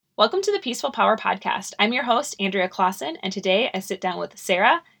Welcome to the Peaceful Power Podcast. I'm your host, Andrea Clausen, and today I sit down with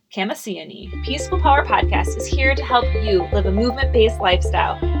Sarah Camasioni. Peaceful Power Podcast is here to help you live a movement-based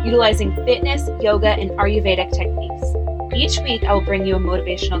lifestyle utilizing fitness, yoga, and Ayurvedic techniques. Each week, I will bring you a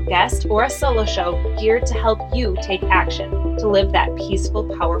motivational guest or a solo show geared to help you take action to live that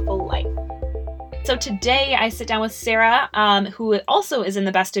peaceful, powerful life. So today I sit down with Sarah, who also is in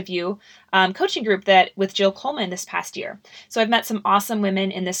the Best of You coaching group that with Jill Coleman this past year. So I've met some awesome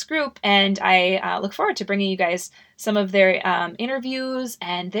women in this group, and I look forward to bringing you guys some of their interviews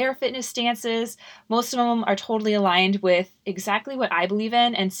and their fitness stances. Most of them are totally aligned with exactly what I believe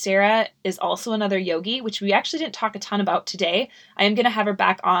in, and Sarah is also another yogi, which we actually didn't talk a ton about today. I am going to have her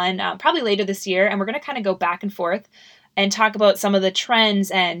back on probably later this year, and we're going to kind of go back and forth and talk about some of the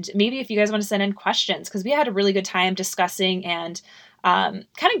trends, and maybe if you guys want to send in questions, because we had a really good time discussing and kind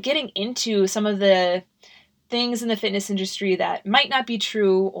of getting into some of the things in the fitness industry that might not be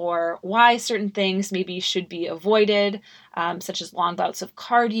true, or why certain things maybe should be avoided, such as long bouts of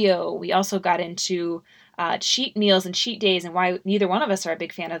cardio. We also got into cheat meals and cheat days and why neither one of us are a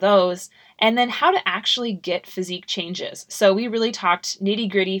big fan of those, and then how to actually get physique changes. So we really talked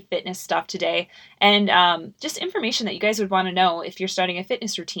nitty-gritty fitness stuff today, and just information that you guys would want to know if you're starting a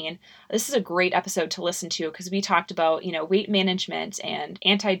fitness routine. This is a great episode to listen to because we talked about, weight management and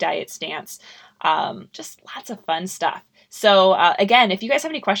anti-diet stance, just lots of fun stuff. So again, if you guys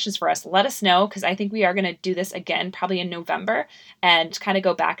have any questions for us, let us know, because I think we are going to do this again probably in November and kind of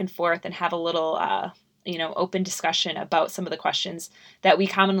go back and forth and have a little open discussion about some of the questions that we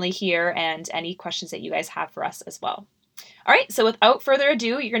commonly hear and any questions that you guys have for us as well. All right, so without further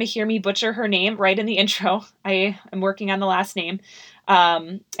ado, you're going to hear me butcher her name right in the intro. I am working on the last name,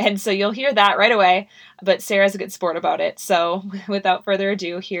 and so you'll hear that right away, but Sarah's a good sport about it. So without further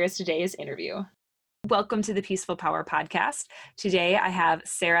ado, here is today's interview. Welcome to the Peaceful Power Podcast. Today I have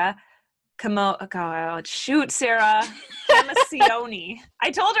Sarah Sarah Camasioni.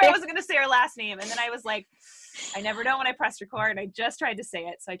 I told her I wasn't going to say her last name, and then I was like, I never know when I press record, and I just tried to say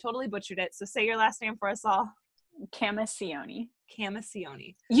it, so I totally butchered it. So say your last name for us all. Camasioni.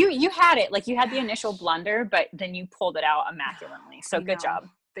 You had it, like you had the initial blunder, but then you pulled it out immaculately. So good job.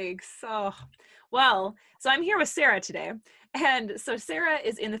 Thanks. So I'm here with Sarah today. And so Sarah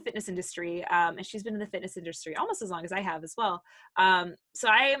is in the fitness industry, and she's been in the fitness industry almost as long as I have as well. So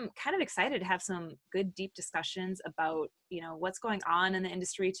I am kind of excited to have some good, deep discussions about, what's going on in the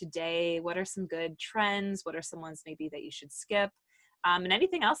industry today. What are some good trends? What are some ones maybe that you should skip? And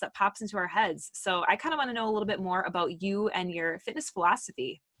anything else that pops into our heads. So I kind of want to know a little bit more about you and your fitness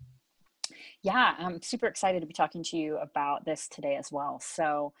philosophy. Yeah, I'm super excited to be talking to you about this today as well.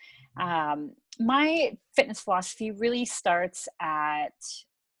 So my fitness philosophy really starts at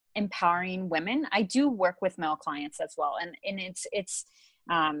empowering women. I do work with male clients as well. And it's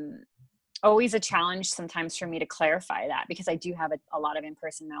always a challenge sometimes for me to clarify that, because I do have a lot of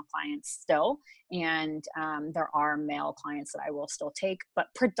in-person male clients still. And there are male clients that I will still take, but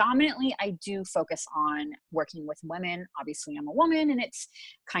predominantly I do focus on working with women. Obviously I'm a woman and it's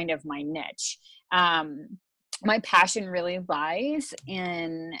kind of my niche. My passion really lies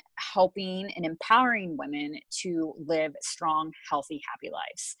in helping and empowering women to live strong, healthy, happy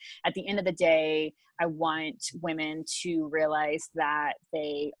lives. At the end of the day, I want women to realize that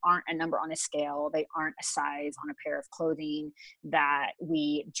they aren't a number on a scale, they aren't a size on a pair of clothing, that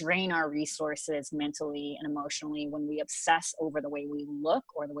we drain our resources mentally and emotionally when we obsess over the way we look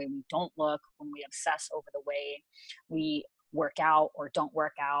or the way we don't look, when we obsess over the way we work out or don't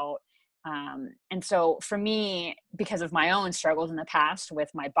work out. And so for me, because of my own struggles in the past with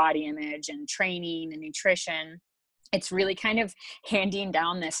my body image and training and nutrition, it's really kind of handing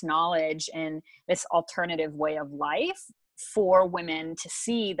down this knowledge and this alternative way of life for women to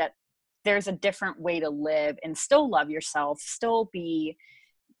see that there's a different way to live and still love yourself, still be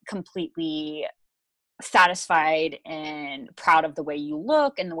completely satisfied and proud of the way you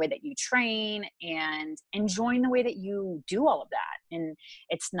look and the way that you train and enjoying the way that you do all of that. And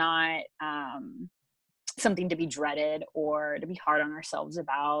it's not something to be dreaded or to be hard on ourselves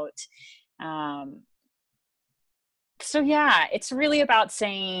about. So yeah, it's really about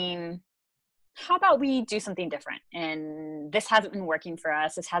saying, how about we do something different? And this hasn't been working for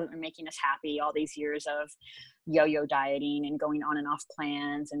us. This hasn't been making us happy all these years of yo-yo dieting and going on and off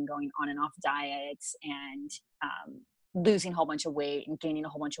plans and going on and off diets and losing a whole bunch of weight and gaining a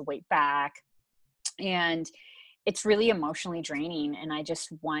whole bunch of weight back. And it's really emotionally draining. And I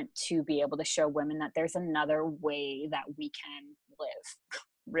just want to be able to show women that there's another way that we can live,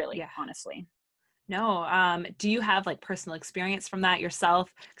 really, honestly. No. Do you have like personal experience from that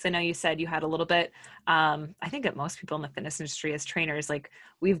yourself? Because I know you said you had a little bit. I think that most people in the fitness industry as trainers, like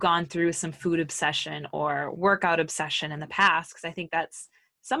we've gone through some food obsession or workout obsession in the past. Because I think that's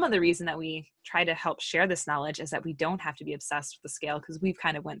some of the reason that we try to help share this knowledge is that we don't have to be obsessed with the scale because we've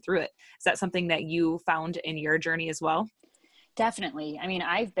kind of went through it. Is that something that you found in your journey as well? Definitely. I mean,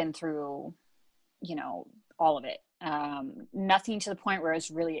 I've been through, all of it. Nothing to the point where it's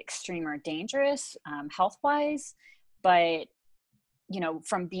really extreme or dangerous, health wise, but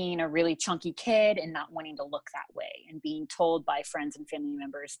from being a really chunky kid and not wanting to look that way and being told by friends and family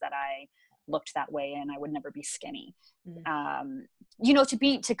members that I looked that way and I would never be skinny. Mhm.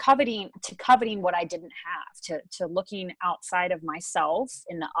 To coveting what I didn't have, to looking outside of myself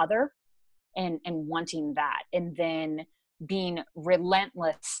in the other and wanting that. And then being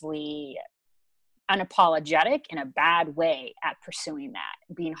relentlessly unapologetic in a bad way at pursuing that,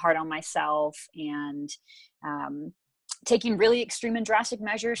 being hard on myself and um, taking really extreme and drastic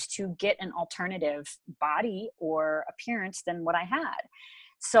measures to get an alternative body or appearance than what I had.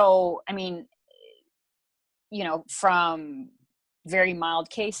 So, I mean, from very mild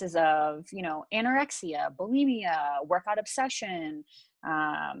cases of, anorexia, bulimia, workout obsession,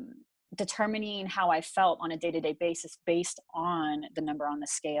 um, determining how I felt on a day-to-day basis based on the number on the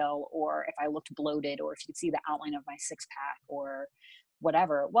scale, or if I looked bloated, or if you could see the outline of my six pack, or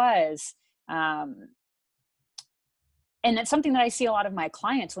whatever it was. Um, and it's something that I see a lot of my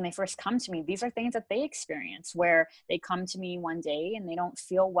clients when they first come to me. These are things that they experience where they come to me one day and they don't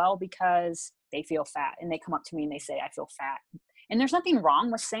feel well because they feel fat. And they come up to me and they say, I feel fat. And there's nothing wrong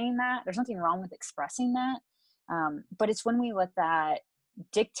with saying that. There's nothing wrong with expressing that. But it's when we let that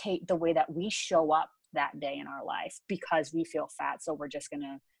dictate the way that we show up that day in our life because we feel fat. So we're just going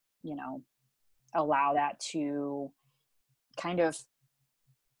to, allow that to kind of,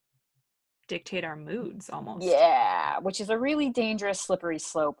 Dictate our moods almost. yeah, which is a really dangerous, slippery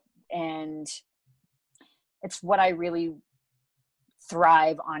slope. And it's what I really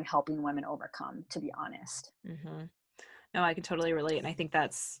thrive on helping women overcome, to be honest. Hmm. No, I can totally relate. And I think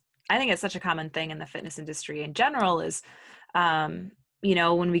it's such a common thing in the fitness industry in general is, um,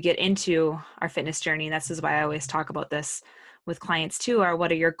 when we get into our fitness journey, and this is why I always talk about this with clients too, are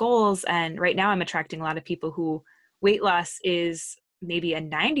what are your goals? And right now I'm attracting a lot of people who weight loss is maybe a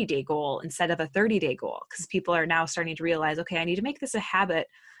 90-day goal instead of a 30-day goal because people are now starting to realize, okay, I need to make this a habit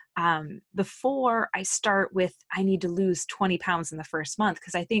before I start with, I need to lose 20 pounds in the first month.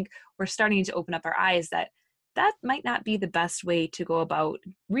 Because I think we're starting to open up our eyes that that might not be the best way to go about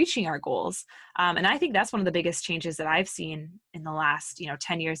reaching our goals. And I think that's one of the biggest changes that I've seen in the last,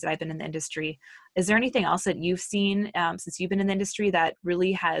 10 years that I've been in the industry. Is there anything else that you've seen since you've been in the industry that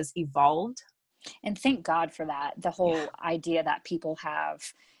really has evolved? And thank God for that. The Yeah. whole idea that people have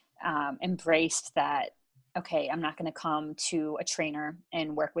embraced that, okay, I'm not going to come to a trainer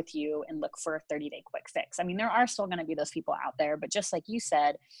and work with you and look for a 30-day quick fix. I mean, there are still going to be those people out there, but just like you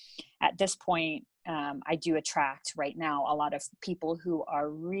said, at this point, I do attract right now a lot of people who are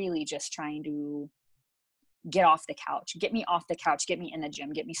really just trying to get off the couch, get me off the couch, get me in the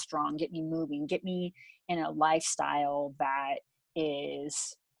gym, get me strong, get me moving, get me in a lifestyle that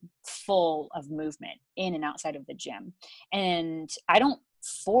is full of movement in and outside of the gym. And I don't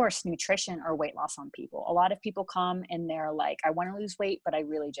force nutrition or weight loss on people. A lot of people come and they're like, I want to lose weight, but I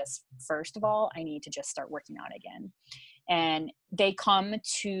really just, first of all, I need to just start working out again. And they come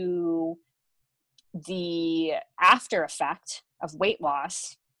to the after effect of weight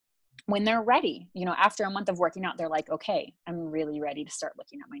loss when they're ready. After a month of working out, they're like, okay, I'm really ready to start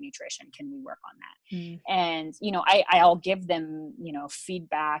looking at my nutrition. Can we work on Mm. that? And I'll give them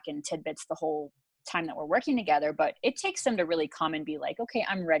feedback and tidbits the whole time that we're working together, but it takes them to really come and be like, okay,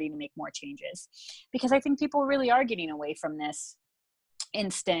 I'm ready to make more changes, because I think people really are getting away from this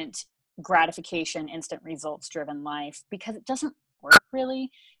instant gratification, instant results driven life, because it doesn't work really.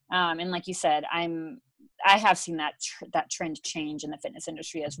 And like you said, I have seen that trend change in the fitness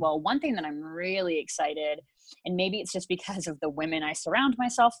industry as well. One thing that I'm really excited, and maybe it's just because of the women I surround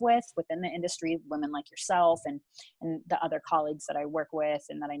myself with within the industry, women like yourself and the other colleagues that I work with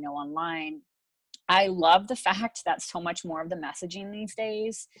and that I know online. I love the fact that so much more of the messaging these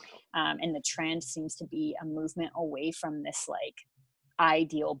days, and the trend seems to be a movement away from this like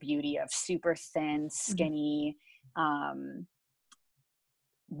ideal beauty of super thin, Mhm. skinny, um,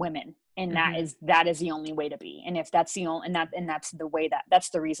 women. And Mhm. that is the only way to be. And if that's the only, and that's the way, that's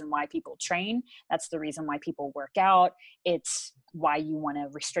the reason why people train. That's the reason why people work out. It's why you want to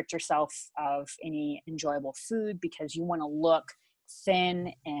restrict yourself of any enjoyable food, because you want to look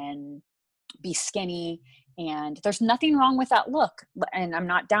thin and be skinny. And there's nothing wrong with that look. And I'm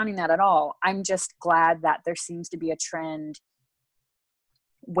not downing that at all. I'm just glad that there seems to be a trend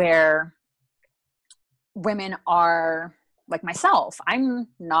where women are like myself. I'm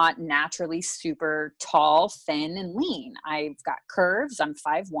not naturally super tall, thin, and lean. I've got curves. I'm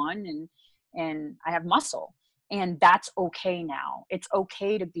 5'1", and I have muscle. And that's okay now. It's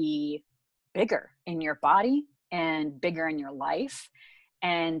okay to be bigger in your body and bigger in your life.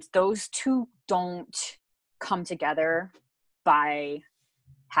 And those two don't come together by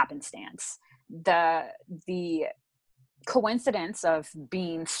happenstance. The coincidence of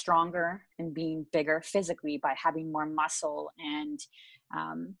being stronger and being bigger physically by having more muscle and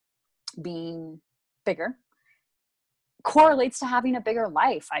being bigger correlates to having a bigger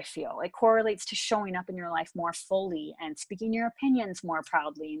life. I feel it correlates to showing up in your life more fully and speaking your opinions more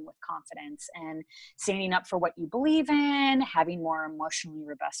proudly and with confidence and standing up for what you believe in, having more emotionally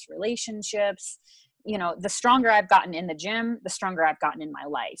robust relationships. You know, the stronger I've gotten in the gym, the stronger I've gotten in my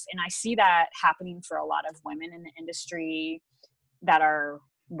life. And I see that happening for a lot of women in the industry that are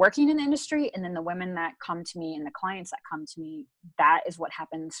working in the industry. And then the women that come to me and the clients that come to me, that is what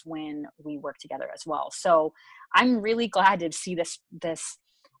happens when we work together as well. So I'm really glad to see this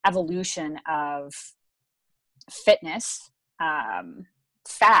evolution of fitness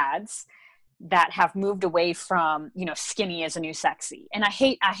fads that have moved away from, you know, skinny is a new sexy. And I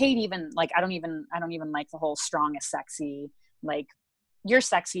hate even like, I don't even like the whole strong is sexy. Like, you're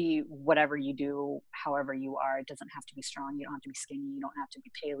sexy, whatever you do, however you are. It doesn't have to be strong. You don't have to be skinny. You don't have to be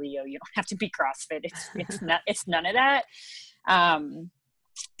paleo. You don't have to be CrossFit. It's none of that.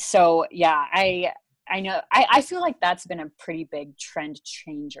 So yeah, I know, I feel like that's been a pretty big trend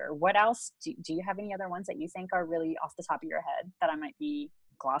changer. What else? Do you have any other ones that you think are really off the top of your head that I might be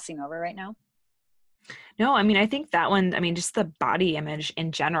glossing over right now? No, I mean, I think that one, I mean, just the body image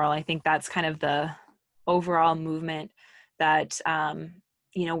in general, I think that's kind of the overall movement that,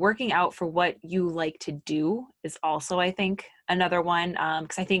 you know, working out for what you like to do is also, I think, another one.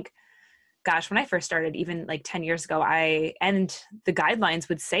 Because I think, gosh, when I first started, even like 10 years ago, and the guidelines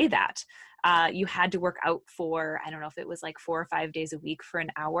would say that you had to work out for, I don't know if it was like 4 or 5 days a week for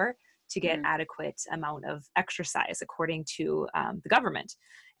an hour to get adequate amount of exercise according to the government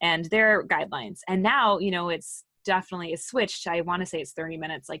and their guidelines. And now, you know, it's switched. I want to say it's 30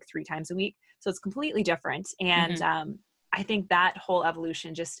 minutes, like 3 times a week. So it's completely different. And I think that whole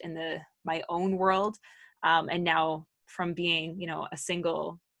evolution just in my own world, and now from being, you know, a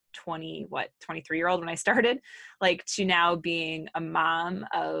single 23-year-old when I started, like, to now being a mom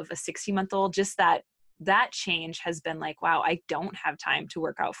of a 60-month-old, just that change has been like, wow, I don't have time to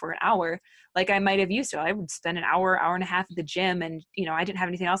work out for an hour like I might have used to. I would spend an hour and a half at the gym, and, you know, I didn't have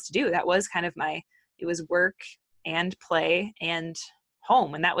anything else to do. That was kind of it was work and play and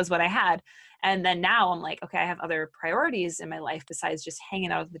home, and that was what I had. And then now I'm like, okay, I have other priorities in my life besides just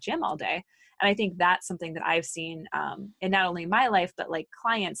hanging out at the gym all day. And I think that's something that I've seen in not only my life, but like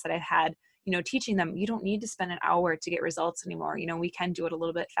clients that I've had, you know, teaching them, you don't need to spend an hour to get results anymore. You know, we can do it a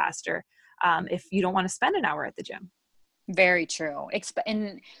little bit faster if you don't want to spend an hour at the gym. Very true.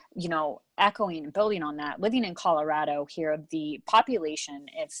 And, you know, echoing and building on that, living in Colorado here, the population,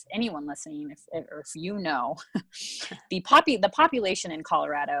 if anyone listening, or if you know, the population in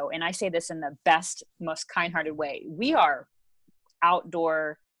Colorado, and I say this in the best, most kind-hearted way, we are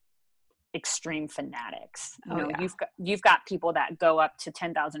outdoor extreme fanatics. You know, yeah. you've got people that go up to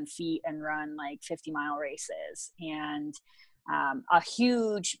 10,000 feet and run like 50-mile races. And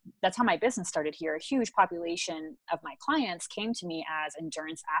that's how my business started here. A huge population of my clients came to me as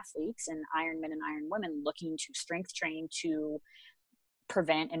endurance athletes and Ironmen and Ironwomen looking to strength train to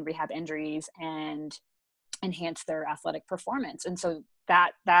prevent and rehab injuries and enhance their athletic performance. And so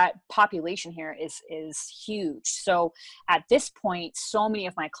that population here is huge. So at this point, so many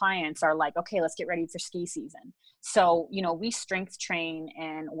of my clients are like, okay, let's get ready for ski season. So, you know, we strength train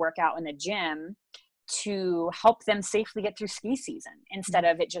and work out in the gym to help them safely get through ski season instead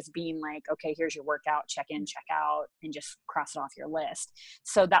of it just being like, okay, here's your workout, check in, check out, and just cross it off your list.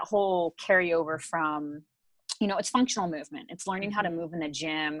 So that whole carryover from, you know, it's functional movement. It's learning how to move in the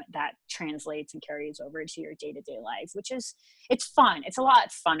gym that translates and carries over to your day-to-day life, it's fun. It's a lot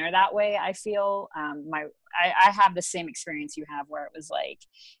funner that way. I feel I have the same experience you have where it was like,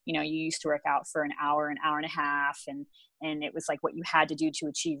 you know, you used to work out for an hour and a half, and it was like what you had to do to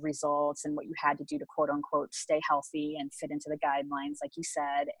achieve results and what you had to do to quote unquote stay healthy and fit into the guidelines, like you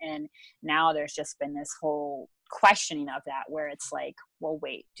said. And now there's just been this whole questioning of that where it's like, well,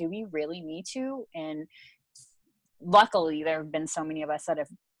 wait, do we really need to? And luckily there have been so many of us that have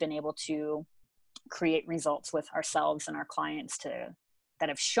been able to create results with ourselves and our clients to that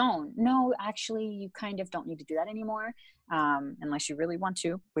have shown, no, actually, you kind of don't need to do that anymore, unless you really want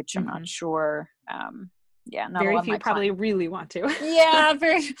to, which I'm not sure. Yeah, not a Very lot of few my probably really want to. Yeah,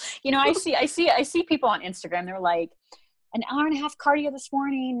 very. I see people on Instagram. They're like, an hour and a half cardio this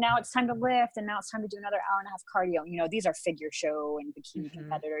morning. Now it's time to lift, and now it's time to do another hour and a half cardio. These are figure show and bikini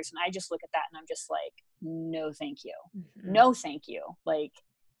competitors, and I just look at that and I'm just like, no, thank you, no, thank you. Like,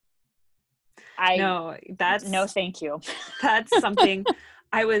 no, thank you. That's something.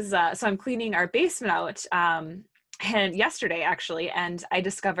 I was so I'm cleaning our basement out, and yesterday actually, and I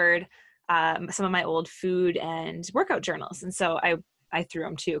discovered some of my old food and workout journals, and so I threw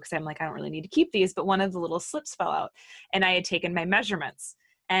them too because I'm like, I don't really need to keep these, but one of the little slips fell out, and I had taken my measurements,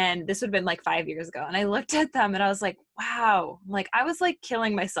 and this would have been like 5 years ago, and I looked at them and I was like, wow, like I was like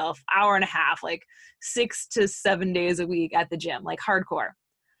killing myself hour and a half, like 6 to 7 days a week at the gym, like hardcore.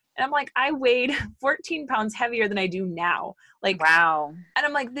 And I'm like, I weighed 14 pounds heavier than I do now. Like, wow. And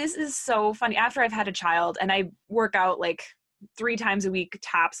I'm like, this is so funny. After I've had a child and I work out like 3 times a week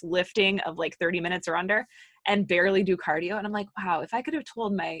tops, lifting of like 30 minutes or under, and barely do cardio. And I'm like, wow, if I could have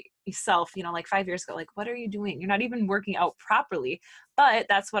told myself, like 5 years ago, like, what are you doing? You're not even working out properly. But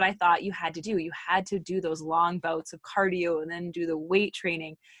that's what I thought you had to do. You had to do those long bouts of cardio and then do the weight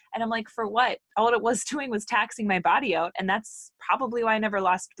training. And I'm like, for what? All it was doing was taxing my body out. And that's probably why I never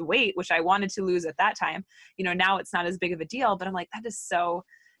lost the weight, which I wanted to lose at that time. Now it's not as big of a deal, but I'm like, that is so,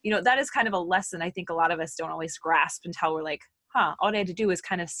 that is kind of a lesson I think a lot of us don't always grasp until we're like, all I had to do is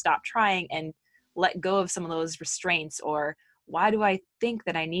kind of stop trying and let go of some of those restraints. Or why do I think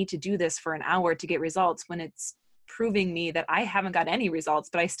that I need to do this for an hour to get results when it's proving me that I haven't got any results,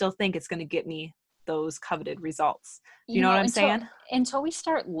 but I still think it's going to get me those coveted results. You know what I'm saying? Until we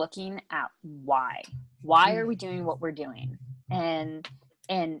start looking at why are we doing what we're doing? And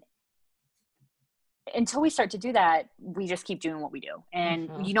until we start to do that, we just keep doing what we do. And,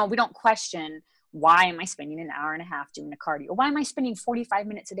 we don't question, why am I spending an hour and a half doing a cardio? Why am I spending 45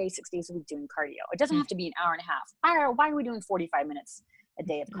 minutes a day, 6 days a week doing cardio? It doesn't have to be an hour and a half. Why are we doing 45 minutes a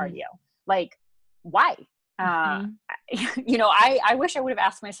day of cardio? Like, why? I wish I would have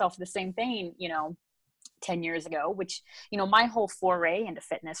asked myself the same thing, 10 years ago, which, my whole foray into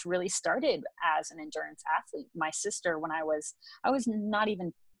fitness really started as an endurance athlete. My sister, when I was not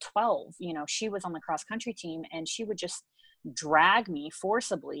even 12, she was on the cross country team, and she would just drag me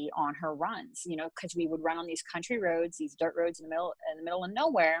forcibly on her runs, because we would run on these country roads, these dirt roads in the middle of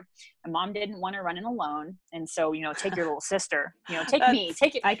nowhere. My mom didn't want to run in alone. And so, take your little sister,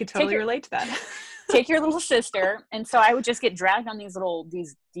 I could totally relate to that. Take your little sister. And so I would just get dragged on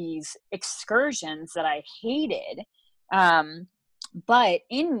these excursions that I hated. But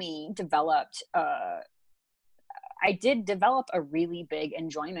in me developed, I did develop a really big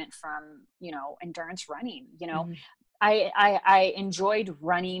enjoyment from, endurance running. I enjoyed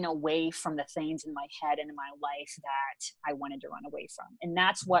running away from the things in my head and in my life that I wanted to run away from. And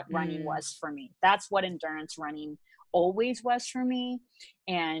that's what running was for me. That's what endurance running always was for me.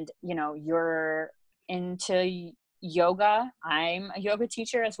 And, you're into yoga. I'm a yoga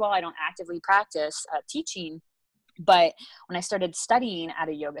teacher as well. I don't actively practice teaching, but when I started studying at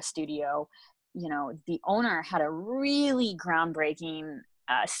a yoga studio, the owner had a really groundbreaking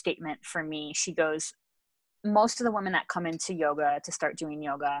statement for me. She goes, most of the women that come into yoga to start doing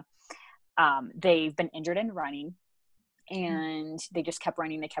yoga, they've been injured in running, and they just kept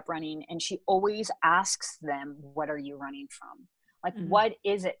running. They kept running. And she always asks them, what are you running from? Like, what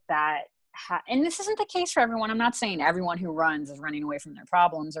is it that, and this isn't the case for everyone. I'm not saying everyone who runs is running away from their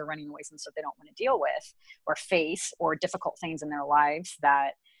problems or running away from stuff they don't want to deal with or face, or difficult things in their lives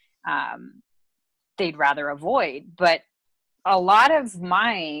that they'd rather avoid. But a lot of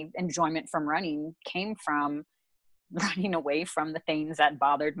my enjoyment from running came from running away from the things that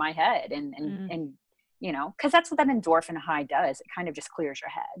bothered my head, and because that's what that endorphin high does. It kind of just clears your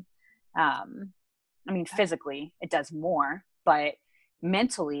head. Physically it does more, but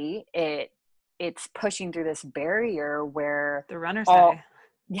mentally it's pushing through this barrier where the runner's high.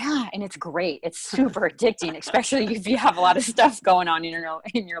 Yeah, and it's great. It's super addicting, especially if you have a lot of stuff going on in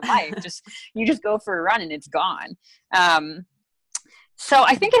your life. You just go for a run and it's gone. So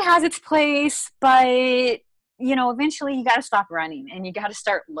I think it has its place, but eventually you got to stop running, and you got to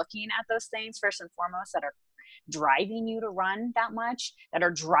start looking at those things first and foremost that are driving you to run that much, that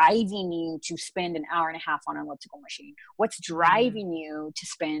are driving you to spend an hour and a half on an elliptical machine. What's driving you to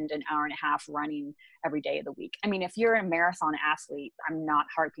spend an hour and a half running every day of the week? If you're a marathon athlete, I'm not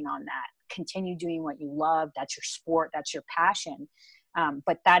harping on that. Continue doing what you love. That's your sport. That's your passion.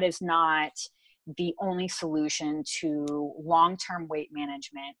 But that is not the only solution to long-term weight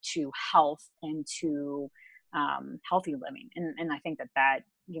management, to health, and to healthy living. And I think that,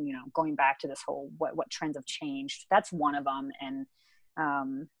 going back to this whole, what trends have changed, that's one of them. And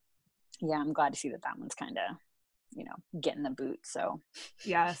yeah, I'm glad to see that one's kind of, getting the boot. So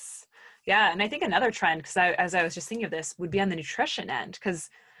Yes. Yeah. And I think another trend, because as I was just thinking of this, would be on the nutrition end, because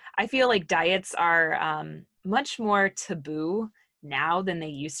I feel like diets are much more taboo now than they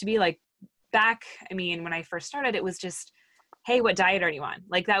used to be. Like back, I mean, when I first started, it was just, hey, what diet are you on?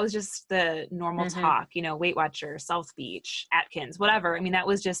 Like that was just the normal talk, Weight Watchers, South Beach, Atkins, whatever. I mean, that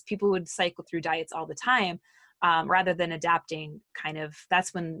was just people would cycle through diets all the time, rather than adapting kind of,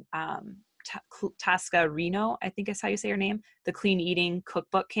 that's when Tasca Reno, I think is how you say her name, the clean eating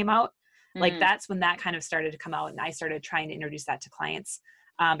cookbook came out. Like that's when that kind of started to come out, and I started trying to introduce that to clients.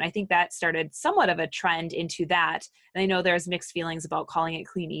 I think that started somewhat of a trend into that. And I know there's mixed feelings about calling it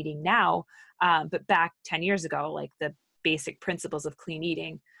clean eating now, but back 10 years ago, like the basic principles of clean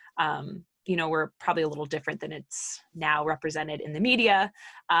eating, were probably a little different than it's now represented in the media.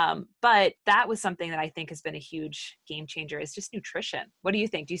 But that was something that I think has been a huge game changer, is just nutrition. What do you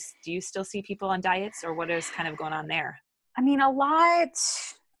think? Do you still see people on diets, or what is kind of going on there? I mean, a lot.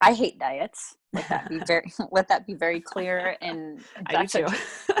 I hate diets. Let that be very clear. And I do too.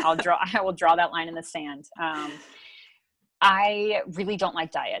 I will draw that line in the sand. I really don't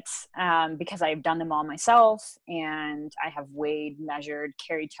like diets, because I've done them all myself, and I have weighed, measured,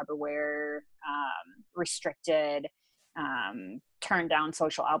 carried Tupperware, restricted, turned down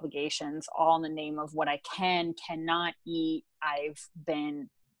social obligations, all in the name of what I cannot eat. I've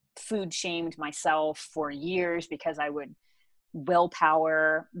been food shamed myself for years because I would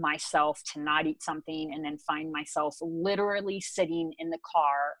willpower myself to not eat something, and then find myself literally sitting in the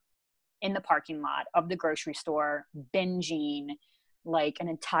car in the parking lot of the grocery store binging like an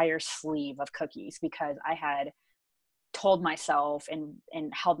entire sleeve of cookies, because I had told myself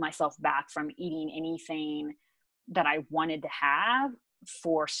and held myself back from eating anything that I wanted to have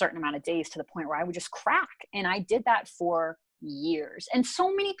for a certain amount of days, to the point where I would just crack. And I did that for years. And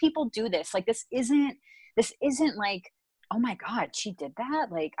so many people do this. Like this isn't like, oh my God, she did that.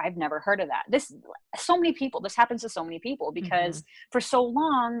 Like, I've never heard of that. This happens to so many people, because for so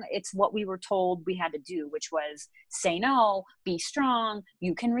long, it's what we were told we had to do, which was say no, be strong,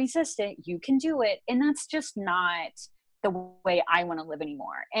 you can resist it, you can do it. And that's just not the way I want to live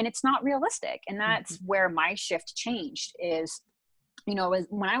anymore. And it's not realistic. And that's where my shift changed is,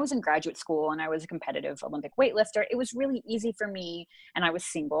 when I was in graduate school and I was a competitive Olympic weightlifter, it was really easy for me, and I was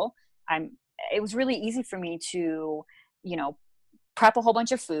single. It was really easy for me to, prep a whole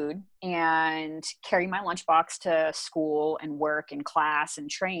bunch of food and carry my lunchbox to school and work and class and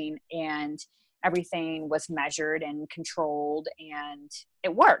train, and everything was measured and controlled, and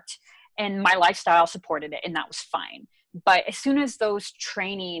it worked. And my lifestyle supported it, and that was fine. But as soon as those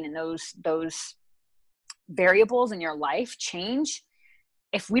training and those variables in your life change,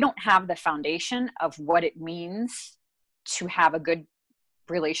 if we don't have the foundation of what it means to have a good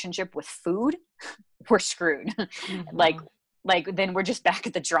relationship with food, we're screwed. Like then we're just back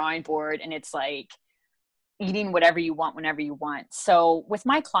at the drawing board, and it's like eating whatever you want whenever you want. So with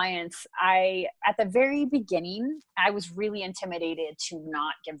my clients, at the very beginning, I was really intimidated to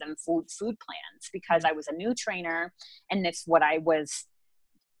not give them food plans, because I was a new trainer, and it's what I was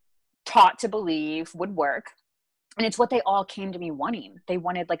taught to believe would work. And it's what they all came to me wanting. They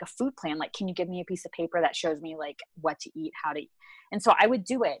wanted like a food plan. Like, can you give me a piece of paper that shows me like what to eat, how to eat? And so I would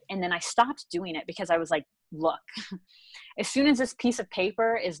do it. And then I stopped doing it, because I was like, look, as soon as this piece of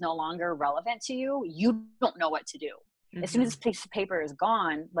paper is no longer relevant to you, you don't know what to do. As soon as this piece of paper is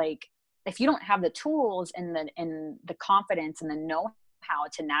gone, like if you don't have the tools and the confidence and the know-how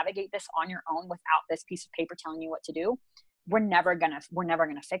to navigate this on your own without this piece of paper telling you what to do, we're never gonna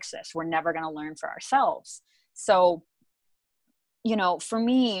fix this. We're never gonna learn for ourselves. So, for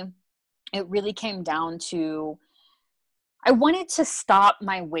me, it really came down to, I wanted to stop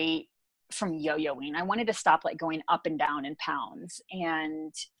my weight from yo-yoing. I wanted to stop like going up and down in pounds.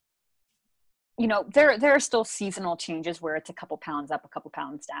 And, there are still seasonal changes where it's a couple pounds up, a couple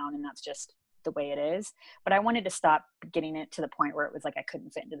pounds down, and that's just the way it is. But I wanted to stop getting it to the point where it was like I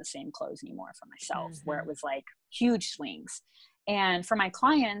couldn't fit into the same clothes anymore for myself, where it was like huge swings. And for my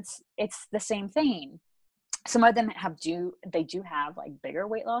clients, it's the same thing. Some of them do have like bigger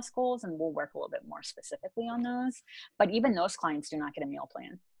weight loss goals, and we'll work a little bit more specifically on those. But even those clients do not get a meal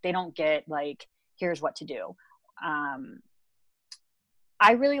plan. They don't get like, here's what to do.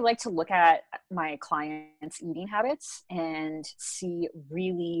 I really like to look at my clients' eating habits and see,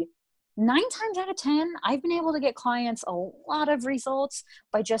 really 9 times out of 10, I've been able to get clients a lot of results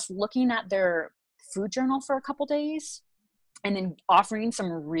by just looking at their food journal for a couple days and then offering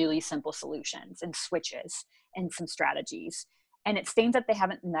some really simple solutions and switches. and some strategies. And it's things that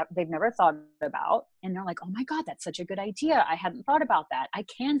they've never thought about. And they're like, oh my God, that's such a good idea. I hadn't thought about that. I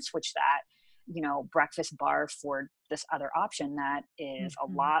can switch that, breakfast bar for this other option that is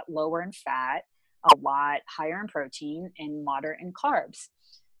a lot lower in fat, a lot higher in protein, and moderate in carbs.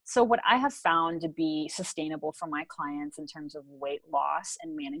 So what I have found to be sustainable for my clients in terms of weight loss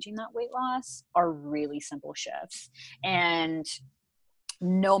and managing that weight loss are really simple shifts and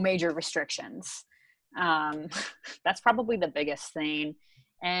no major restrictions. That's probably the biggest thing.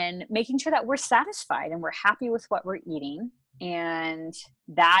 And making sure that we're satisfied and we're happy with what we're eating. And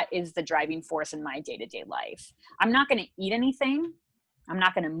that is the driving force in my day-to-day life. I'm not going to eat anything. I'm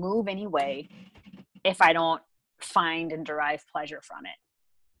not going to move anyway if I don't find and derive pleasure from it.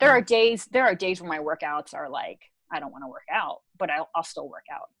 There are days where my workouts are like, I don't want to work out, but I'll still work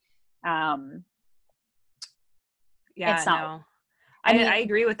out. I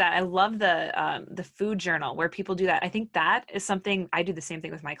agree with that. I love the food journal where people do that. I think that is something I do the same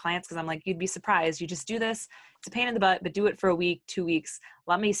thing with my clients, because I'm like, you'd be surprised. You just do this. It's a pain in the butt, but do it for a week, 2 weeks.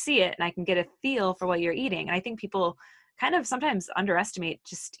 Let me see it, and I can get a feel for what you're eating. And I think people kind of sometimes underestimate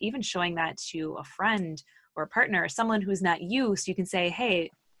just even showing that to a friend or a partner or someone who's not you. So you can say, hey,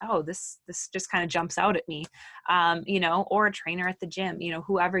 oh, this just kind of jumps out at me, or a trainer at the gym,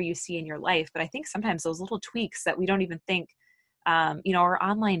 whoever you see in your life. But I think sometimes those little tweaks that we don't even think, or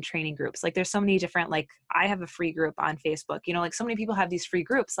online training groups, like there's so many different, like I have a free group on Facebook, like so many people have these free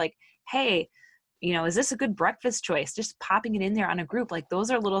groups, like, hey, is this a good breakfast choice? Just popping it in there on a group. Like those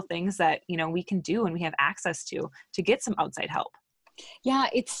are little things that, we can do and we have access to get some outside help. Yeah.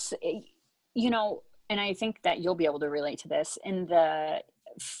 It's, and I think that you'll be able to relate to this. In the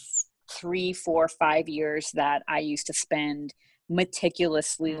 3, 4, 5 years that I used to spend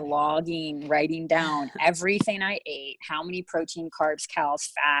meticulously logging, writing down everything I ate, how many protein, carbs,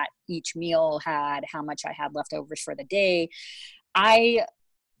 calories, fat each meal had, how much I had leftovers for the day, I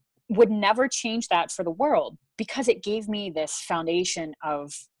would never change that for the world, because it gave me this foundation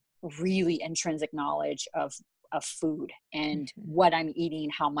of really intrinsic knowledge of food and what I'm eating,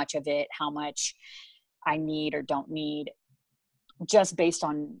 how much of it, how much I need or don't need, just based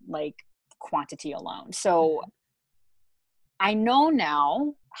on like quantity alone. So I know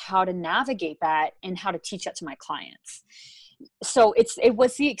now how to navigate that and how to teach that to my clients. So it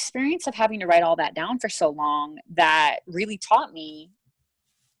was the experience of having to write all that down for so long that really taught me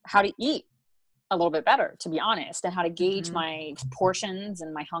how to eat a little bit better, to be honest, and how to gauge my portions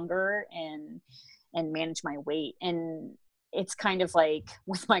and my hunger and manage my weight. And it's kind of like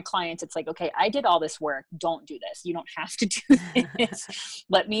with my clients, it's like, okay, I did all this work. Don't do this. You don't have to do this.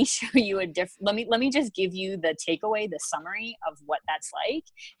 Let me show you let me just give you the takeaway, the summary of what that's like,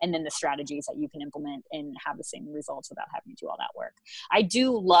 and then the strategies that you can implement and have the same results without having to do all that work. I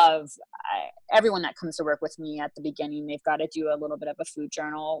do love everyone that comes to work with me at the beginning. They've got to do a little bit of a food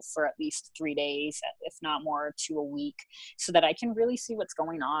journal for at least 3 days, if not more, to a week, so that I can really see what's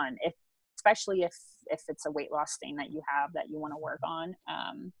going on. Especially if it's a weight loss thing that you have that you want to work on.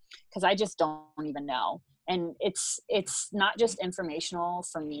 Cause I just don't even know. And it's not just informational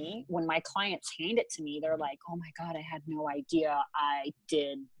for me. When my clients hand it to me, they're like, oh my God, I had no idea I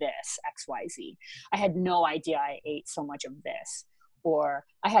did this XYZ. I had no idea I ate so much of this, or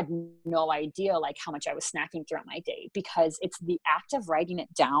I had no idea like how much I was snacking throughout my day, because it's the act of writing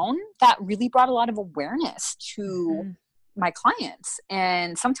it down that really brought a lot of awareness to my clients.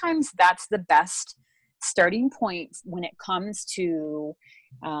 And sometimes that's the best starting point when it comes to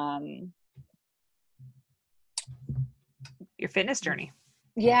your fitness journey.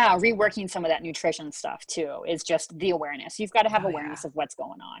 Yeah, reworking some of that nutrition stuff too, is just the awareness. You've got to have awareness of what's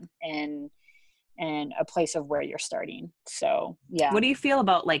going on and a place of where you're starting. So yeah. What do you feel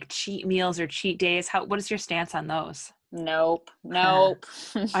about like cheat meals or cheat days? What is your stance on those? Nope.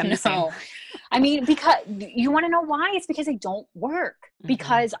 I'm the same. I mean, because you want to know why? It's because they don't work.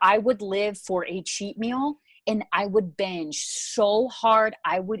 Because I would live for a cheat meal and I would binge so hard.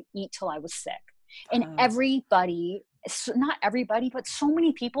 I would eat till I was sick. And everybody, not everybody, but so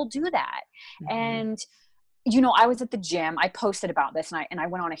many people do that. And I was at the gym. I posted about this and I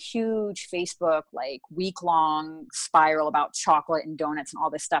went on a huge Facebook, like week-long spiral about chocolate and donuts and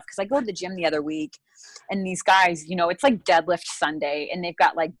all this stuff. Cause I go to the gym the other week and these guys, it's like deadlift Sunday and they've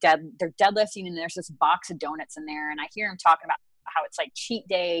got like they're deadlifting and there's this box of donuts in there. And I hear him talking about how it's like cheat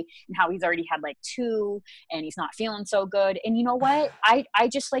day and how he's already had like 2 and he's not feeling so good. And you know what? I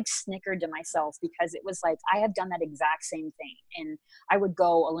just like snickered to myself, because it was like, I have done that exact same thing. And I would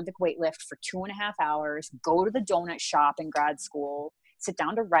go Olympic weightlift for 2.5 hours, go to the donut shop in grad school, sit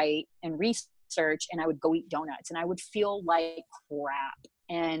down to write and research, and I would go eat donuts and I would feel like crap.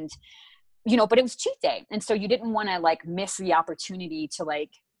 And but it was cheat day. And so you didn't want to like miss the opportunity to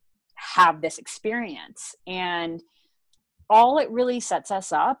like have this experience. And all it really sets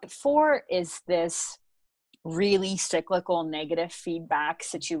us up for is this really cyclical negative feedback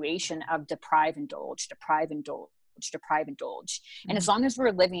situation of deprive, indulge, deprive, indulge, deprive, indulge. And as long as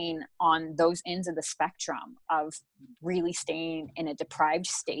we're living on those ends of the spectrum of really staying in a deprived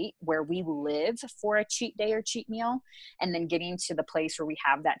state where we live for a cheat day or cheat meal, and then getting to the place where we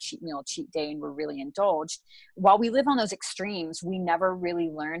have that cheat meal, cheat day, and we're really indulged, while we live on those extremes, we never really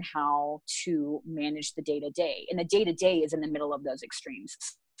learn how to manage the day-to-day. And the day-to-day is in the middle of those extremes.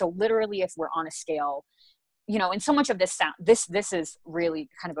 So literally, if we're on a scale, and so much of this this is really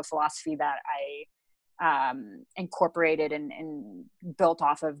kind of a philosophy that I incorporated and built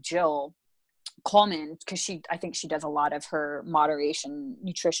off of Jill Coleman, because I think she does a lot of her moderation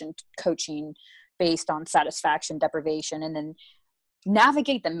nutrition coaching based on satisfaction, deprivation, and then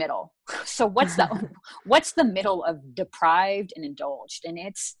navigate the middle. So what's the middle of deprived and indulged? And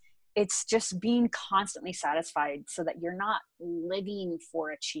it's just being constantly satisfied so that you're not living for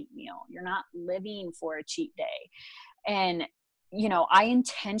a cheat meal. You're not living for a cheat day. And I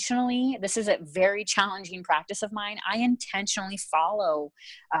intentionally, this is a very challenging practice of mine, I intentionally follow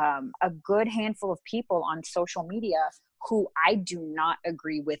a good handful of people on social media who I do not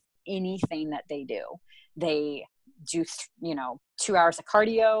agree with anything that they do. They do, 2 hours of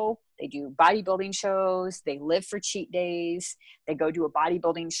cardio, they do bodybuilding shows, they live for cheat days, they go do a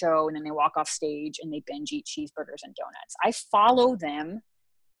bodybuilding show, and then they walk off stage and they binge eat cheeseburgers and donuts. I follow them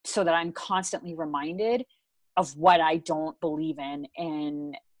so that I'm constantly reminded of what I don't believe in,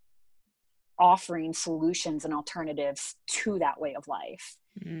 and offering solutions and alternatives to that way of life.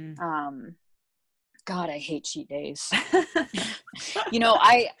 God, I hate cheat days. I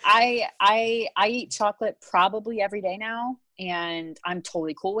eat chocolate probably every day now, and I'm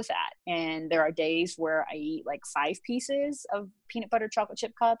totally cool with that. And there are days where I eat like 5 pieces of peanut butter chocolate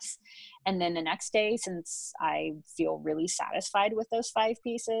chip cups. And then the next day, since I feel really satisfied with those 5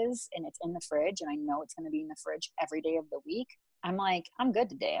 pieces and it's in the fridge and I know it's going to be in the fridge every day of the week, I'm like, I'm good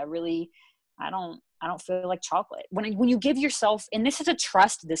today. I don't feel like chocolate. When you give yourself, and this is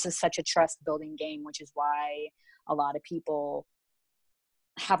such a trust building game, which is why a lot of people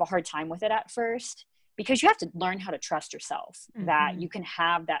have a hard time with it at first, because you have to learn how to trust yourself, that you can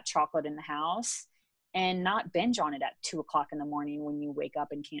have that chocolate in the house and not binge on it at 2:00 in the morning when you wake up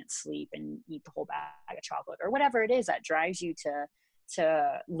and can't sleep and eat the whole bag of chocolate, or whatever it is that drives you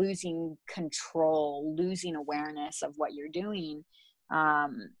to losing control, losing awareness of what you're doing.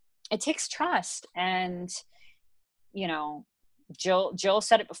 It takes trust. And, Jill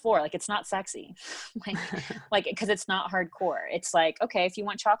said it before, like, it's not sexy, because it's not hardcore. It's like, okay, if you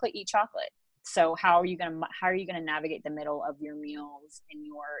want chocolate, eat chocolate. So how are you going to navigate the middle of your meals and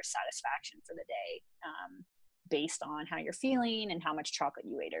your satisfaction for the day, based on how you're feeling and how much chocolate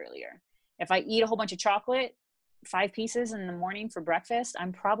you ate earlier? If I eat a whole bunch of chocolate, 5 pieces in the morning for breakfast,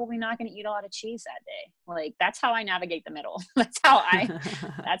 I'm probably not going to eat a lot of cheese that day. Like, that's how I navigate the middle. that's how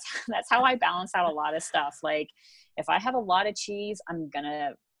I balance out a lot of stuff. Like, if I have a lot of cheese, I'm going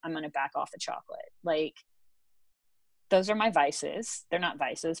to back off the chocolate. Like, those are my vices. They're not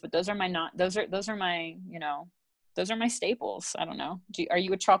vices, but those are my staples. I don't know. Are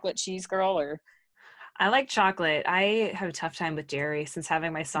you a chocolate cheese girl, or? I like chocolate. I have a tough time with dairy since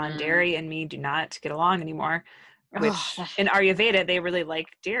having my son. Dairy and me do not get along anymore. Which in Ayurveda, they really like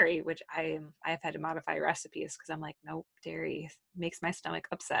dairy, which I've had to modify recipes because I'm like, nope, dairy makes my stomach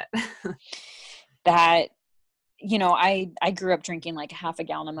upset. That, I grew up drinking like half a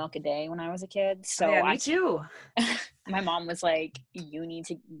gallon of milk a day when I was a kid. So yeah, me too. My mom was like, you need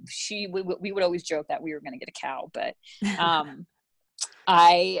to, we would always joke that we were going to get a cow, but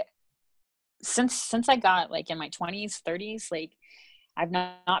since I got like in my 20s, 30s, like I've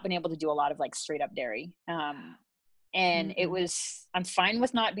not been able to do a lot of like straight up dairy. And I'm fine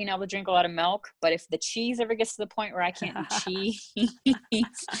with not being able to drink a lot of milk, but if the cheese ever gets to the point where I can't eat cheese,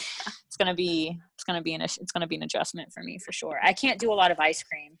 it's going to be an adjustment for me for sure. I can't do a lot of ice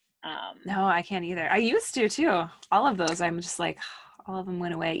cream. No, I can't either. I used to too. All of those, I'm just like, all of them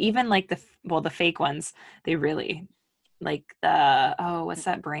went away. Even like the fake ones, they really like what's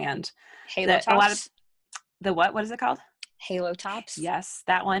that brand? Halo Tops. What is it called? Halo Tops. Yes,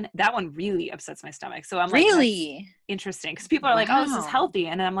 that one really upsets my stomach. So I'm really like, interesting, because people are like, oh, this is healthy,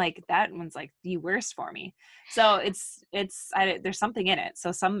 and I'm like, that one's like the worst for me. So there's something in it.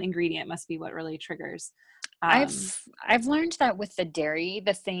 So some ingredient must be what really triggers. I've learned that with the dairy,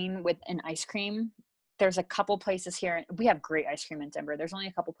 the thing with an ice cream, there's a couple places here. We have great ice cream in Denver. There's only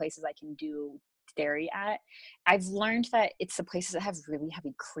a couple places I can do dairy at. I've learned that it's the places that have really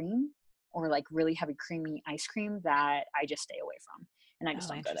heavy cream or like really heavy creamy ice cream that I just stay away from, and I just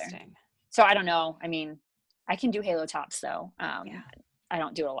Oh, don't go there. interesting. So I don't know. I mean, I can do Halo Tops though. Yeah. I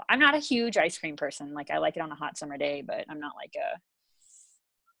don't do it a lot. I'm not a huge ice cream person. Like I like it on a hot summer day, but I'm not like a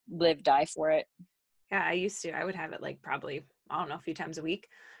live die for it. Yeah, I used to. I would have it like probably, I don't know, a few times a week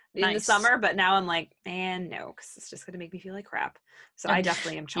in the Nice. summer, but now I'm like, man, no, because it's just going to make me feel like crap. So I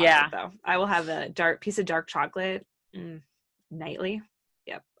definitely am chocolate Yeah. though. I will have a piece of dark chocolate nightly.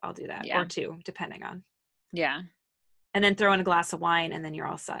 Yep, I'll do that. Yeah. Or two, depending on. Yeah. And then throw in a glass of wine and then you're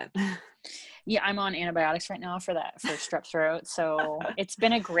all set. Yeah, I'm on antibiotics right now for strep throat. So it's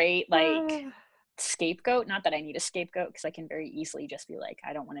been a great like scapegoat. Not that I need a scapegoat, because I can very easily just be like,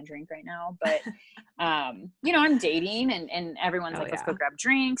 I don't want to drink right now. But I'm dating, and everyone's Oh, like, let's yeah. go grab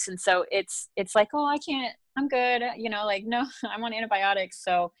drinks. And so it's like, oh, I can't, I'm good. Like, no, I'm on antibiotics.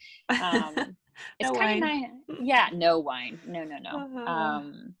 So it's No kind of wine. nice. Yeah, no wine. No.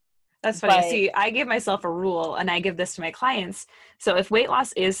 That's funny. But See, I give myself a rule and I give this to my clients. So if weight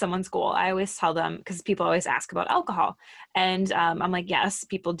loss is someone's goal, I always tell them, because people always ask about alcohol. And I'm like, yes,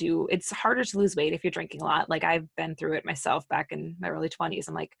 people do. It's harder to lose weight if you're drinking a lot. Like I've been through it myself back in my early 20s.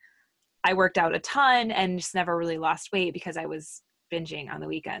 I'm like, I worked out a ton and just never really lost weight because I was binging on the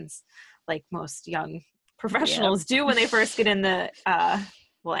weekends, like most young professionals do when they first get in the,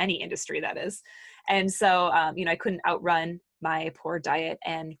 any industry that is. And so, I couldn't outrun my poor diet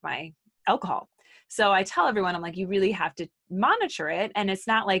and my alcohol. So I tell everyone, I'm like, you really have to monitor it. And it's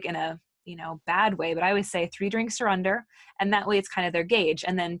not like in a, bad way, but I always say 3 drinks or under. And that way it's kind of their gauge.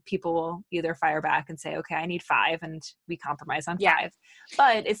 And then people will either fire back and say, okay, I need 5, and we compromise on 5.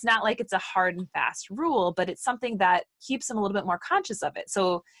 But it's not like it's a hard and fast rule, but it's something that keeps them a little bit more conscious of it.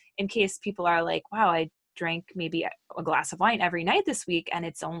 So in case people are like, wow, I drank maybe a glass of wine every night this week and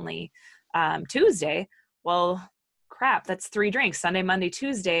it's only Tuesday. Well, crap, that's 3 drinks, Sunday, Monday,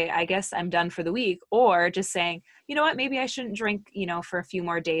 Tuesday. I guess I'm done for the week. Or just saying, you know what, maybe I shouldn't drink, for a few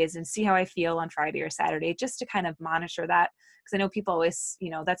more days and see how I feel on Friday or Saturday, just to kind of monitor that. Because I know people always,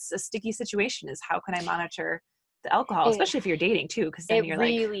 that's a sticky situation, is how can I monitor the alcohol, especially if you're dating too, because then you're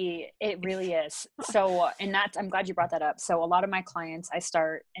like, it really is. So, and that's, I'm glad you brought that up. So a lot of my clients, I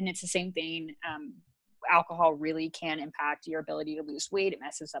start, and it's the same thing. Alcohol really can impact your ability to lose weight. It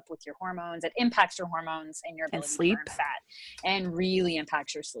messes up with your hormones. It impacts your hormones and your ability to burn fat, and really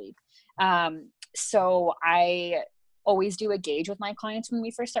impacts your sleep. So I always do a gauge with my clients when we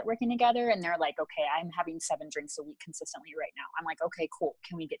first start working together, and they're like, okay, I'm having 7 drinks a week consistently right now. I'm like, okay, cool.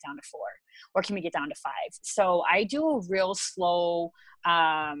 Can we get down to 4, or can we get down to 5? So I do a real slow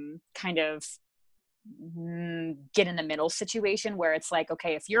kind of get in the middle situation, where it's like,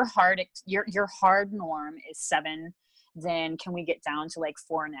 okay, if your hard norm is 7, then can we get down to like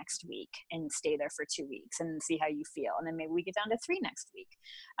 4 next week and stay there for 2 weeks and see how you feel, and then maybe we get down to 3 next week.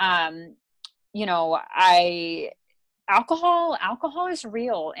 Alcohol is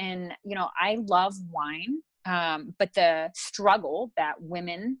real, and I love wine. But the struggle that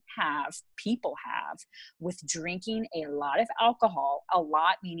people have with drinking a lot of alcohol, a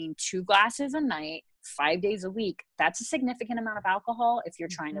lot meaning 2 glasses a night, 5 days a week, that's a significant amount of alcohol if you're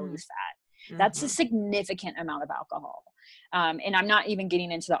trying to lose fat. That's a significant amount of alcohol. And I'm not even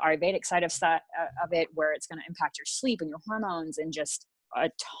getting into the Ayurvedic side of it, where it's going to impact your sleep and your hormones and just a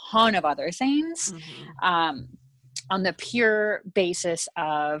ton of other things. On the pure basis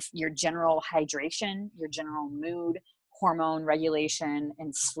of your general hydration, your general mood, hormone regulation,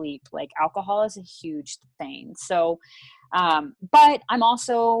 and sleep, like alcohol is a huge thing. So, but I'm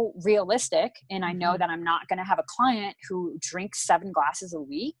also realistic, and I know that I'm not going to have a client who drinks 7 glasses a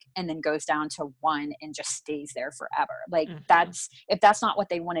week and then goes down to 1 and just stays there forever. Like if that's not what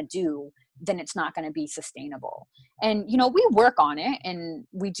they want to do, then it's not going to be sustainable. And, we work on it, and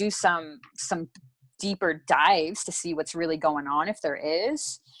we do some deeper dives to see what's really going on, if there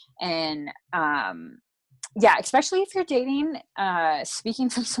is. And especially if you're dating, speaking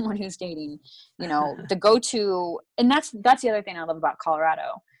from someone who's dating, the go-to, and that's the other thing I love about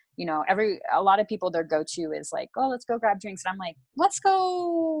Colorado. A lot of people, their go-to is like, oh, let's go grab drinks. And I'm like, let's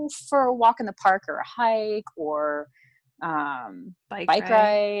go for a walk in the park, or a hike, or bike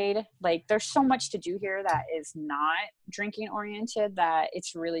ride. Like, there's so much to do here that is not drinking oriented, that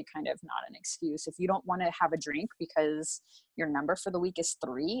it's really kind of not an excuse. If you don't want to have a drink because your number for the week is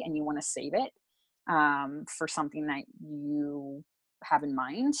 3 and you want to save it for something that you have in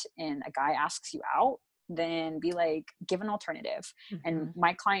mind, and a guy asks you out, then be like, give an alternative. And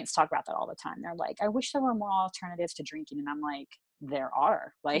my clients talk about that all the time. They're like, I wish there were more alternatives to drinking. And I'm like, there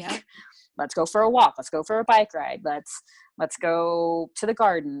are. Like, Yeah. let's go for a walk. Let's go for a bike ride. Let's go to the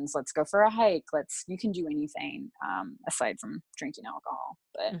gardens. Let's go for a hike. You can do anything aside from drinking alcohol.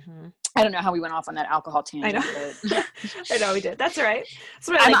 But I don't know how we went off on that alcohol tangent. I know. But I know we did. That's all right.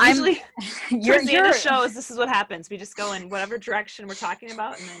 So usually towards the end of shows, this is what happens. We just go in whatever direction we're talking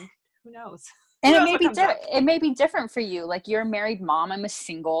about, and then who knows? And it may be different for you. Like, you're a married mom. I'm a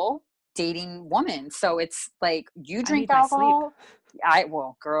single dating woman. So it's like, you drink alcohol.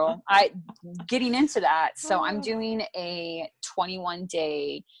 Getting into that. So I'm doing a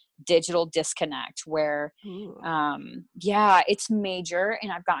 21-day digital disconnect where, it's major,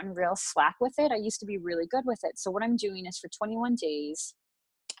 and I've gotten real slack with it. I used to be really good with it. So what I'm doing is, for 21 days,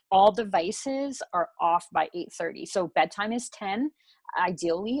 all devices are off by 8:30. So bedtime is 10.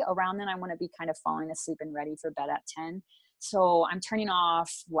 Ideally around then I want to be kind of falling asleep and ready for bed at 10. So I'm turning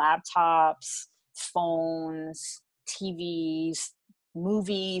off laptops, phones, TVs,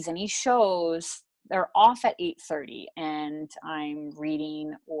 movies, any shows. They're off at 8:30, and I'm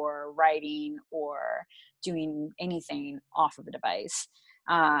reading or writing or doing anything off of a device.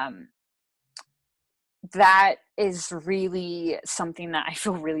 That is really something that I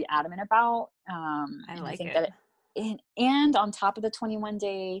feel really adamant about. I think that and on top of the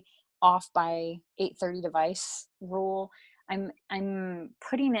 21-day off by 8:30 device rule, I'm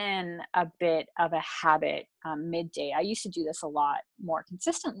putting in a bit of a habit midday. I used to do this a lot more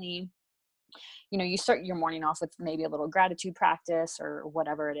consistently. You start your morning off with maybe a little gratitude practice or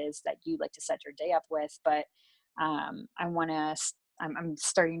whatever it is that you like to set your day up with. But I'm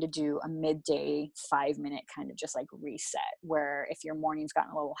starting to do a midday 5-minute kind of just like reset, where if your morning's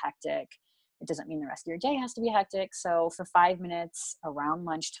gotten a little hectic, it doesn't mean the rest of your day has to be hectic. So for 5 minutes around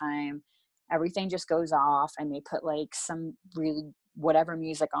lunchtime, everything just goes off. I may put like some really whatever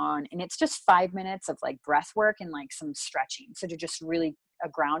music on, and it's just 5 minutes of like breath work and like some stretching. So to just really a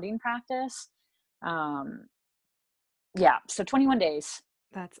grounding practice. So 21 days.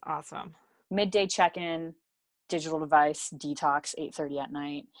 That's awesome. Midday check-in, digital device detox, 8:30 at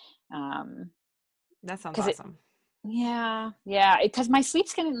night. That sounds awesome. Because my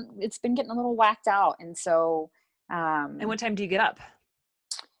sleep's it's been getting a little whacked out, and so. And what time do you get up?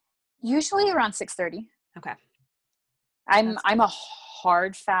 Usually around 6:30. Okay. I'm a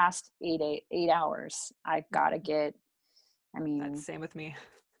hard fast 8 hours. I've got to get. That's same with me.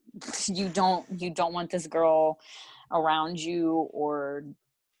 You don't want this girl around you or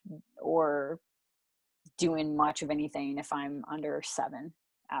doing much of anything if I'm under 7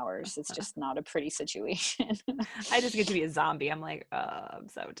 hours. It's just not a pretty situation. I just get to be a zombie. I'm like, I'm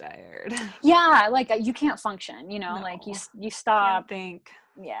so tired. Yeah, like you can't function, No. like you stop. Can't think.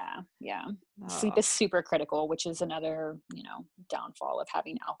 Yeah. Sleep is super critical, which is another, downfall of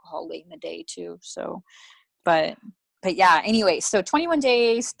having alcohol late in the day too. So, but yeah, anyway, so 21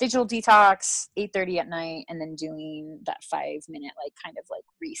 days, digital detox, 8:30 at night, and then doing that 5-minute, like kind of like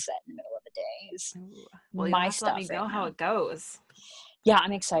reset in the middle of the day is my stuff. Let me know how it goes. Yeah,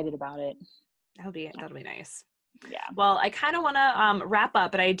 I'm excited about it. That'll be nice. Yeah. Well, I kind of want to wrap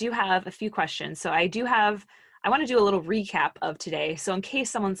up, but I do have a few questions. So I want to do a little recap of today. So in case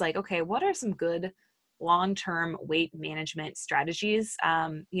someone's like, okay, what are some good long-term weight management strategies?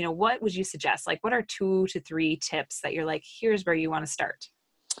 What would you suggest? Like, what are 2 to 3 tips that you're like, here's where you want to start?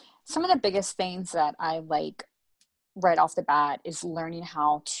 Some of the biggest things that I like right off the bat is learning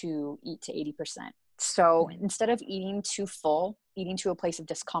how to eat to 80%. So instead of eating too full, eating to a place of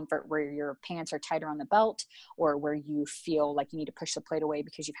discomfort where your pants are tighter on the belt or where you feel like you need to push the plate away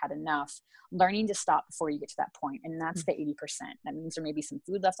because you've had enough, learning to stop before you get to that point. And that's the 80%. That means there may be some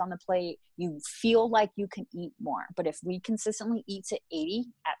food left on the plate. You feel like you can eat more. But if we consistently eat to 80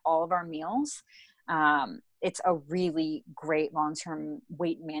 at all of our meals, it's a really great long-term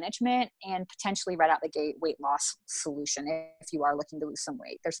weight management and potentially right out the gate weight loss solution. If you are looking to lose some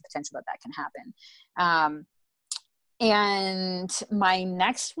weight, there's a potential that can happen. And my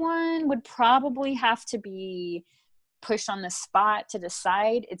next one would probably have to be pushed on the spot to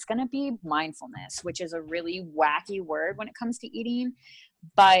decide. It's going to be mindfulness, which is a really wacky word when it comes to eating.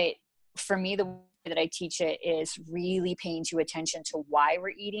 But for me, the way that I teach it is really paying attention to why we're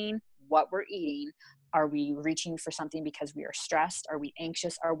eating, what we're eating. Are we reaching for something because we are stressed? Are we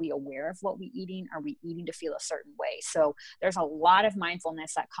anxious? Are we aware of what we're eating? Are we eating to feel a certain way? So there's a lot of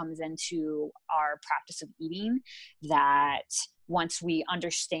mindfulness that comes into our practice of eating that once we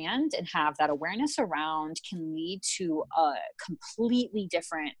understand and have that awareness around can lead to a completely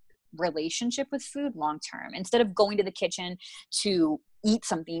different relationship with food long term. Instead of going to the kitchen to eat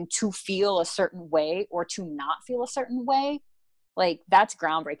something to feel a certain way or to not feel a certain way, Like that's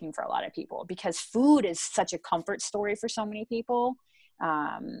groundbreaking for a lot of people, because food is such a comfort story for so many people.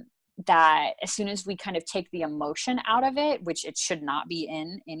 That as soon as we kind of take the emotion out of it, which it should not be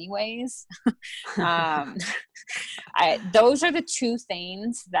in anyways, um, those are the two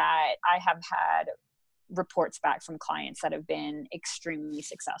things that I have had reports back from clients that have been extremely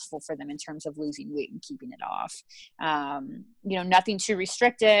successful for them in terms of losing weight and keeping it off. Nothing too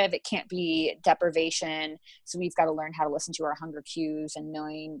restrictive. It can't be deprivation. So we've got to learn how to listen to our hunger cues and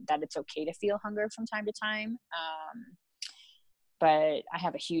knowing that it's okay to feel hunger from time to time. But I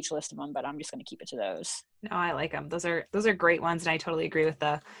have a huge list of them, but I'm just going to keep it to those. No, I like them. Those are great ones. And I totally agree with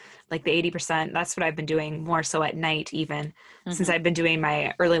the 80%. That's what I've been doing more so at night, even since I've been doing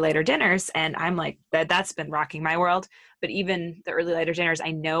my early, later dinners. And I'm like, that's been rocking my world. But even the early, later dinners, I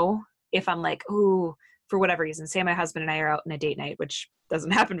know if I'm like, ooh, for whatever reason, say my husband and I are out on a date night, which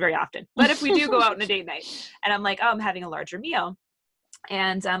doesn't happen very often, but if we do go out on a date night and I'm like, oh, I'm having a larger meal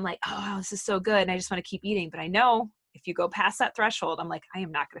and I'm like, oh, this is so good. And I just want to keep eating. But I know if you go past that threshold, I'm like, I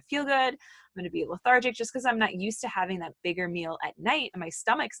am not going to feel good. I'm going to be lethargic just because I'm not used to having that bigger meal at night and my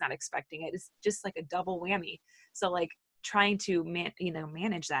stomach's not expecting it. It's just like a double whammy. So like trying to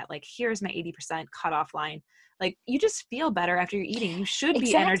manage that, like here's my 80% cutoff line. Like you just feel better after you're eating. You should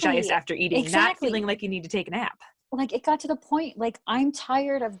be energized after eating, not feeling like you need to take a nap. Like it got to the point, like I'm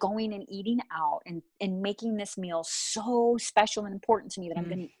tired of going and eating out and making this meal so special and important to me that I'm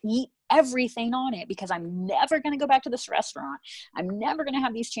going to eat everything on it because I'm never going to go back to this restaurant. I'm never going to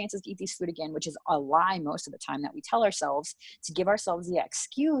have these chances to eat these food again, which is a lie most of the time that we tell ourselves to give ourselves the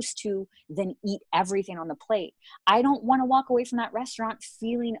excuse to then eat everything on the plate. I don't want to walk away from that restaurant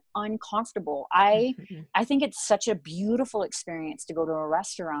feeling uncomfortable. I think it's such a beautiful experience to go to a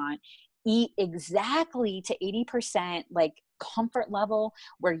restaurant, eat exactly to 80% like comfort level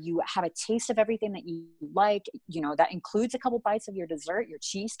where you have a taste of everything that you like, that includes a couple bites of your dessert, your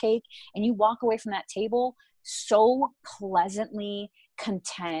cheesecake, and you walk away from that table so pleasantly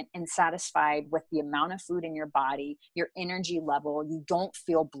content and satisfied with the amount of food in your body, your energy level. You don't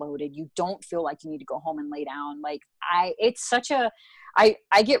feel bloated. You don't feel like you need to go home and lay down. Like I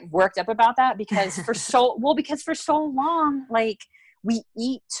get worked up about that because for so long, like we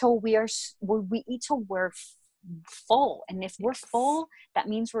eat till we're full. And if we're full, that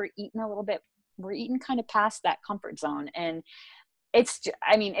means we're eating kind of past that comfort zone. And it's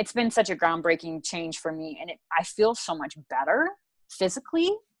been such a groundbreaking change for me. And I feel so much better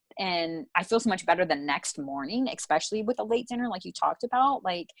physically. And I feel so much better the next morning, especially with a late dinner, like you talked about.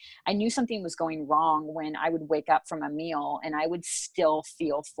 Like I knew something was going wrong when I would wake up from a meal and I would still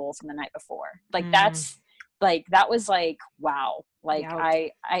feel full from the night before. Like that was like, wow, like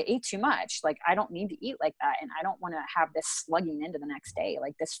I ate too much. Like I don't need to eat like that. And I don't want to have this slugging into the next day.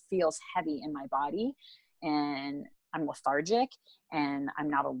 Like this feels heavy in my body and I'm lethargic and I'm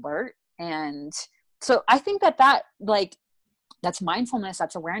not alert. And so I think that like, that's mindfulness,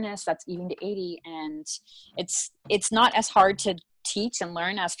 that's awareness, that's eating to 80. And it's not as hard to teach and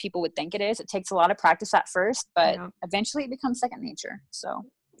learn as people would think it is. It takes a lot of practice at first, but eventually it becomes second nature. So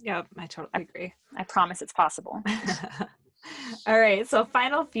yeah, I totally agree. I promise it's possible. All right. So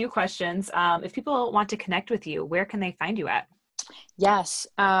final few questions. If people want to connect with you, where can they find you at? Yes.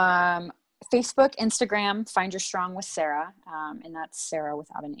 Facebook, Instagram, Find Your Strong with Sarah. And that's Sarah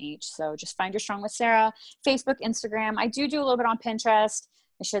without an H. So just Find Your Strong with Sarah, Facebook, Instagram. I do a little bit on Pinterest.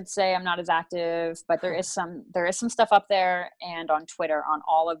 I should say I'm not as active, but there is some stuff up there, and on Twitter, on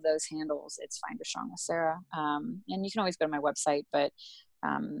all of those handles, it's Find Your Strong with Sarah. And you can always go to my website, but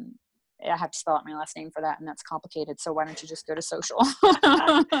I have to spell out my last name for that, and that's complicated. So why don't you just go to social?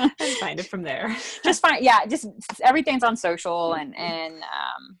 Find it from there. Just everything's on social, and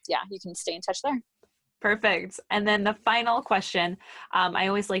you can stay in touch there. Perfect. And then the final question, I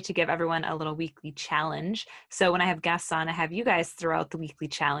always like to give everyone a little weekly challenge. So when I have guests on, I have you guys throw out the weekly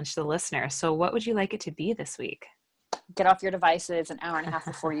challenge to the listener. So what would you like it to be this week? Get off your devices an hour and a half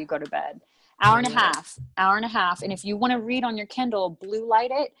before you go to bed. Hour and a half. And if you want to read on your Kindle, blue light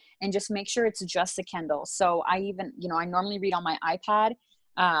it and just make sure it's just a Kindle. So I normally read on my iPad,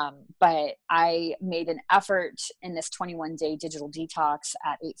 but I made an effort in this 21-day digital detox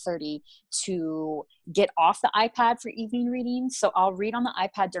at 8:30 to get off the iPad for evening reading. So I'll read on the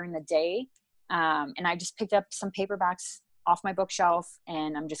iPad during the day. And I just picked up some paperbacks off my bookshelf,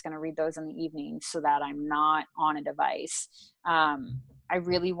 and I'm just going to read those in the evening so that I'm not on a device. I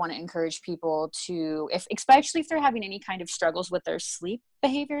really want to encourage people to, especially if they're having any kind of struggles with their sleep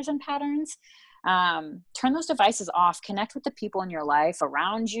behaviors and patterns, turn those devices off, connect with the people in your life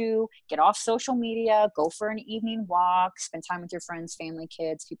around you, get off social media, go for an evening walk, spend time with your friends, family,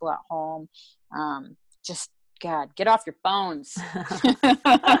 kids, people at home. Just God, get off your phones.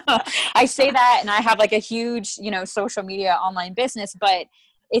 I say that, and I have like a huge, social media online business, but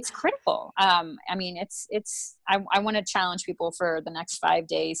it's critical. I mean, I want to challenge people for the next 5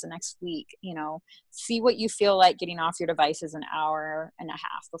 days, the next week, see what you feel like getting off your devices an hour and a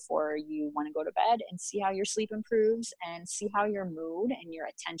half before you want to go to bed, and see how your sleep improves, and see how your mood and your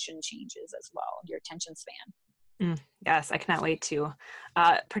attention changes as well, your attention span. Yes, I cannot wait to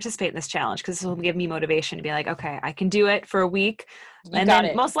participate in this challenge, because this will give me motivation to be like, okay, I can do it for a week. And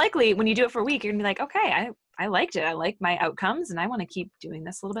then most likely when you do it for a week, you're gonna be like, okay, I liked it. I like my outcomes, and I want to keep doing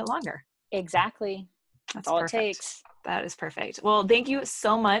this a little bit longer. Exactly. That's all perfect. It takes. That is perfect. Well, thank you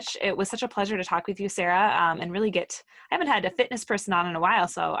so much. It was such a pleasure to talk with you, Sarah, and really I haven't had a fitness person on in a while,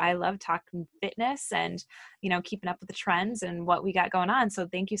 so I love talking fitness and, keeping up with the trends and what we got going on. So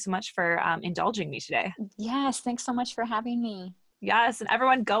thank you so much for indulging me today. Yes. Thanks so much for having me. Yes. And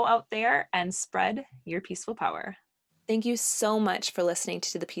everyone, go out there and spread your peaceful power. Thank you so much for listening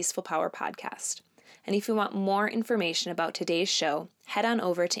to the Peaceful Power podcast. And if you want more information about today's show, head on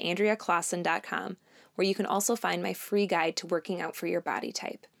over to AndreaClaassen.com, where you can also find my free guide to working out for your body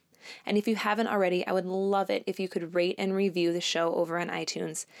type. And if you haven't already, I would love it if you could rate and review the show over on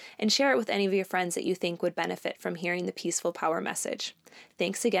iTunes and share it with any of your friends that you think would benefit from hearing the Peaceful Power message.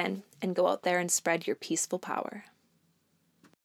 Thanks again, and go out there and spread your peaceful power.